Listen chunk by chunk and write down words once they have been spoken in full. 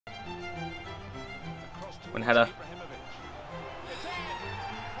One header.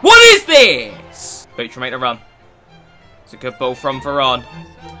 What is this? Butra make the run. It's a good ball from Veron.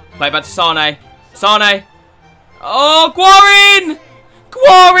 Play back to Sane. Sane. Oh, Guarin!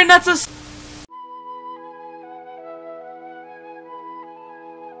 Guarin, that's a...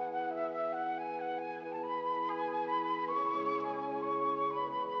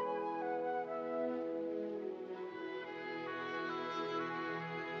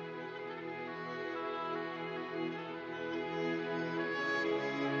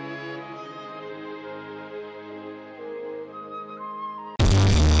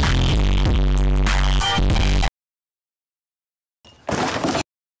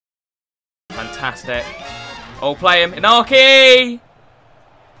 Fantastic. Oh, play him. Inaki!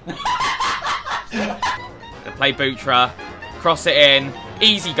 Play Butra. Cross it in.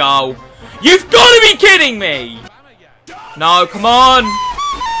 Easy goal. You've got to be kidding me! No, come on!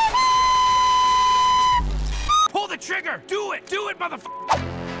 Pull the trigger! Do it! Do it, motherfucker!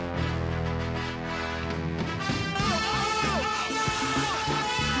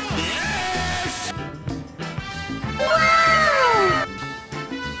 Yes!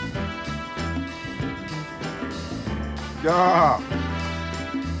 Yeah.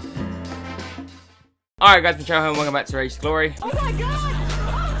 Alright guys, I'm Joe and welcome back to Fredy Guarin. Oh my god!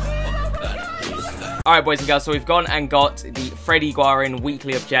 Alright boys and girls, so we've gone and got the Fredy Guarin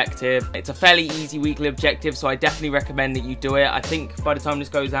weekly objective. It's a fairly easy weekly objective, so I definitely recommend that you do it. I think by the time this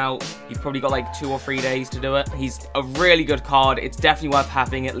goes out, you've probably got like 2 or 3 days to do it. He's a really good card. It's definitely worth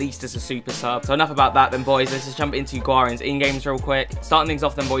having, at least as a super sub. So enough about that then boys, let's just jump into Guarin's in-games real quick. Starting things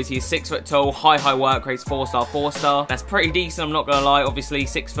off then boys, he is 6 foot tall, high work rates, 4-star, 4-star. That's pretty decent, I'm not gonna lie. Obviously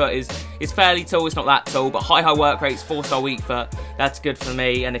 6 foot is fairly tall, it's not that tall, but high work rates, 4-star weak foot, that's good for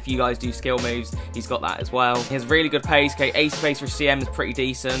me. And if you guys do skill moves, he's got that as well. He has really good pace. Okay, 80 pace for CM is pretty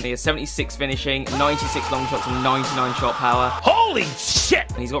decent. He has 76 finishing, 96 long shots, and 99 shot power. Holy shit!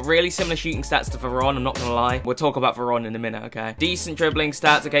 And he's got really similar shooting stats to Veron, I'm not gonna lie. We'll talk about Veron in a minute, okay? Decent dribbling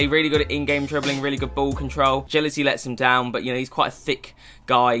stats, okay, really good at in-game dribbling, really good ball control. Agility lets him down, but you know, he's quite a thick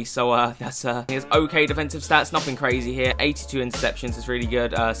guy, so he has okay defensive stats, nothing crazy here. 82 interceptions is really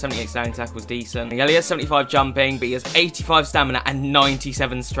good. 78 standing tackles, decent. He only has 75 jumping, but he has 85 stamina and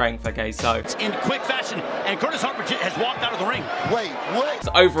 97 strength, okay, so In quick fashion, and Curtis Harper has walked out of the ring. Wait, what?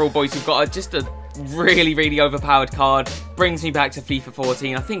 so overall, boys, we've got just a really overpowered card. Brings me back to FIFA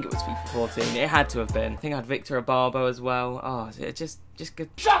 14. I think it was FIFA 14. It had to have been. I think I had Victor Abarbo as well. Oh, it just good.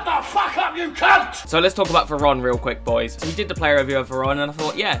 Shut the fuck up, you cunt! So let's talk about Veron real quick, boys. So we did the player review of Veron, and I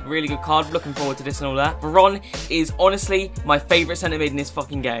thought, yeah, really good card. Looking forward to this and all that. Veron is honestly my favourite centre mid in this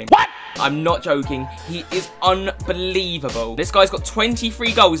fucking game. What? I'm not joking. He is unbelievable. This guy's got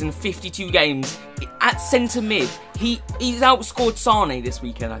 23 goals in 52 games at centre mid. He's outscored Sane this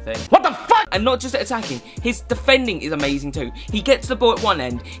weekend, I think. What the fuck? And not just at attacking, his defending is amazing too. He gets the ball at one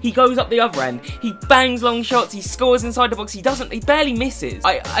end, he goes up the other end, he bangs long shots, he scores inside the box, he barely misses.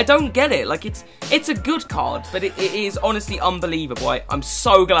 I don't get it, like it's a good card, but it is honestly unbelievable. I'm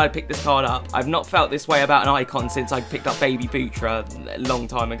so glad I picked this card up. I've not felt this way about an icon since I picked up Baby Butra a long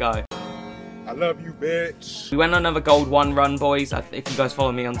time ago. I love you, bitch. We went on another gold 1 run, boys. If you guys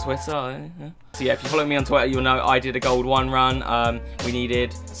follow me on Twitter. So yeah, if you follow me on Twitter, you'll know I did a gold 1 run. We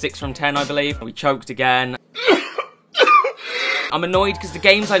needed 6 from 10, I believe. We choked again. I'm annoyed because the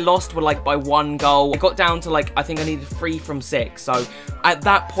games I lost were like by 1 goal. I got down to like, I think I needed 3 from 6. So at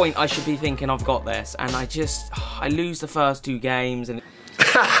that point, I should be thinking I've got this. And I lose the first 2 games and...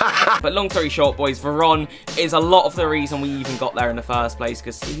 But long story short, boys, Veron is a lot of the reason we even got there in the first place,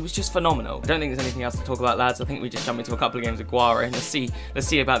 because he was just phenomenal. I don't think there's anything else to talk about, lads. I think we just jump into a couple of games with Guarin. Let's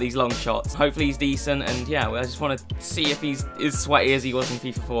see about these long shots. Hopefully he's decent, and yeah, I just want to see if he's as sweaty as he was in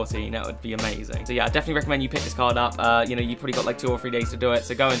FIFA 14. That would be amazing. So yeah, I definitely recommend you pick this card up. You know, you've probably got like 2 or 3 days to do it,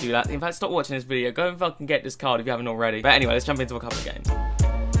 so go and do that. In fact, stop watching this video. Go and fucking get this card if you haven't already. But anyway, let's jump into a couple of games.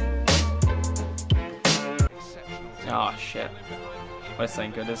 Oh shit. Well, this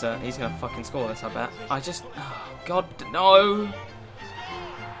ain't good, is it? He's gonna fucking score this, I bet. Oh, God, no!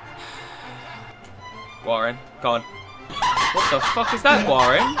 Guarin, go on. What the fuck is that,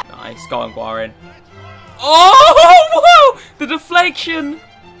 Guarin? Nice, go on, Guarin. Oh, whoa! The deflection!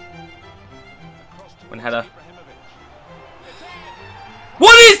 One header.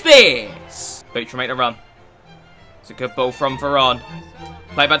 What is this? Butra make the run. It's a good ball from Veron.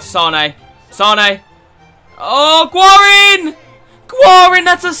 Play back to Sane. Sane! Oh, Guarin! Guarin,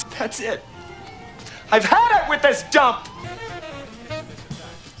 that's it. I've had it with this dump!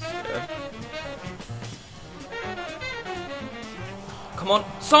 Come on,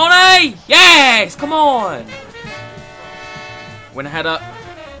 Sane! Yes! Come on! Win a header.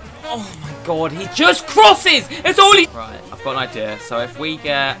 Oh my god, he just crosses! It's all he... Right, I've got an idea. So if we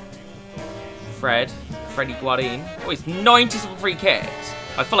get Fredy Guarin. Oh, he's 97 free kicks.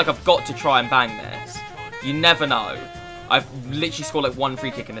 I feel like I've got to try and bang this. You never know. I've literally scored like 1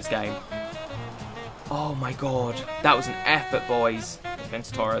 free kick in this game. Oh my god. That was an effort, boys.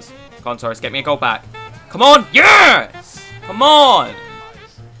 Against Torres. Come on, Torres, get me a goal back. Come on! Yes! Come on!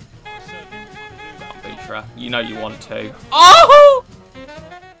 Butra, you know you want to. Oh!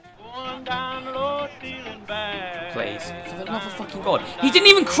 Please, for the love of fucking god. He didn't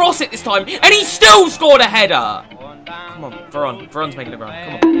even cross it this time, and he still scored a header! Come on, Veron. Veron's making it run.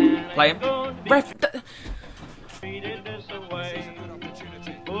 Come on. Play him. Ref.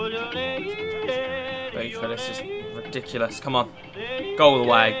 Butra, this is ridiculous. Come on. Go all the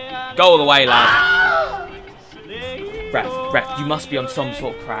way. Go all the way, lad. Ref, you must be on some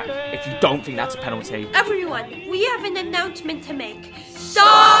sort of crack if you don't think that's a penalty. Everyone, we have an announcement to make.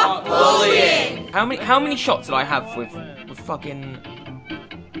 Stop bullying! How many shots did I have with fucking...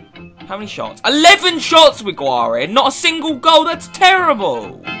 How many shots? 11 shots with Guarin! Not a single goal! That's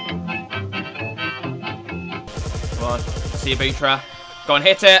terrible! Come on. See you, Butra. Go on,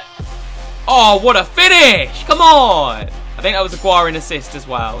 hit it. Oh, what a finish! Come on! I think that was a Guarin assist as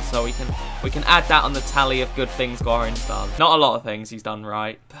well, so we can add that on the tally of good things Guarin's done. Not a lot of things he's done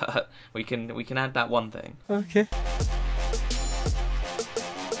right, but we can add that one thing. Okay.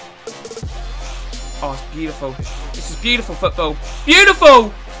 Oh, it's beautiful. This is beautiful football.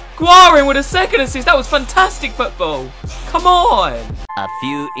 Beautiful! Guarin with a second assist. That was fantastic football. Come on. A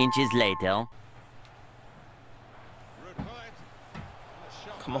few inches later.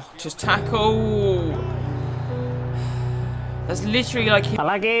 Come on, just tackle. That's literally like... I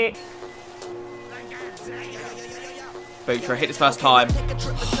like it. Butra hit his first time.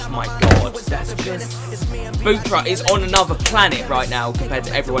 Oh my god, that's just... Butra is on another planet right now compared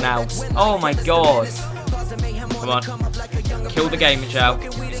to everyone else. Oh my god. Come on. Kill the game, Michelle.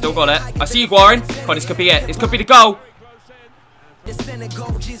 Still got it. I see you, Guarin. God, this could be it. This could be the goal.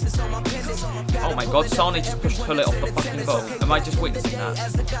 Oh my god, Sane just pushed Pullet off the fucking ball. Am I just witnessing that?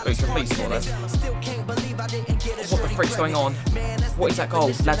 Butra, please score this. What the frick's going on? What is that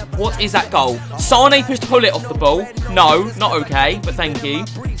goal? Lads, what is that goal? Sane pushed Pullet off the ball. No, not okay, but thank you.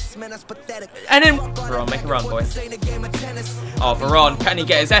 And then... Veron, make a run, boy. Oh, Veron, can he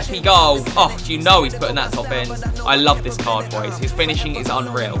get his FP goal? Oh, you know he's putting that top in. I love this card, boys. His finishing is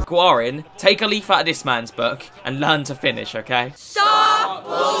unreal. Guarin, take a leaf out of this man's book and learn to finish, okay? Stop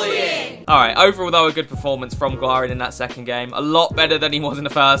bullying! Alright, overall though a good performance from Guarin in that second game. A lot better than he was in the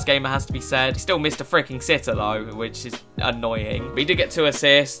first game, it has to be said. He still missed a freaking sitter though, which is annoying. But he did get 2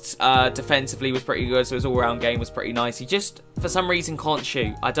 assists. Defensively was pretty good, so his all-round game was pretty nice. He just, for some reason, can't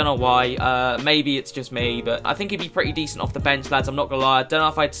shoot. I don't know why. Maybe it's just me, but I think he'd be pretty decent off the bench, lads. I'm not gonna lie. I don't know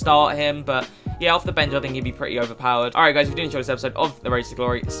if I'd start him, but yeah, off the bench, I think he'd be pretty overpowered. Alright guys, if you did enjoy this episode of The Race to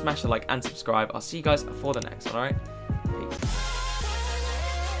Glory, smash the like and subscribe. I'll see you guys for the next one, alright? Peace.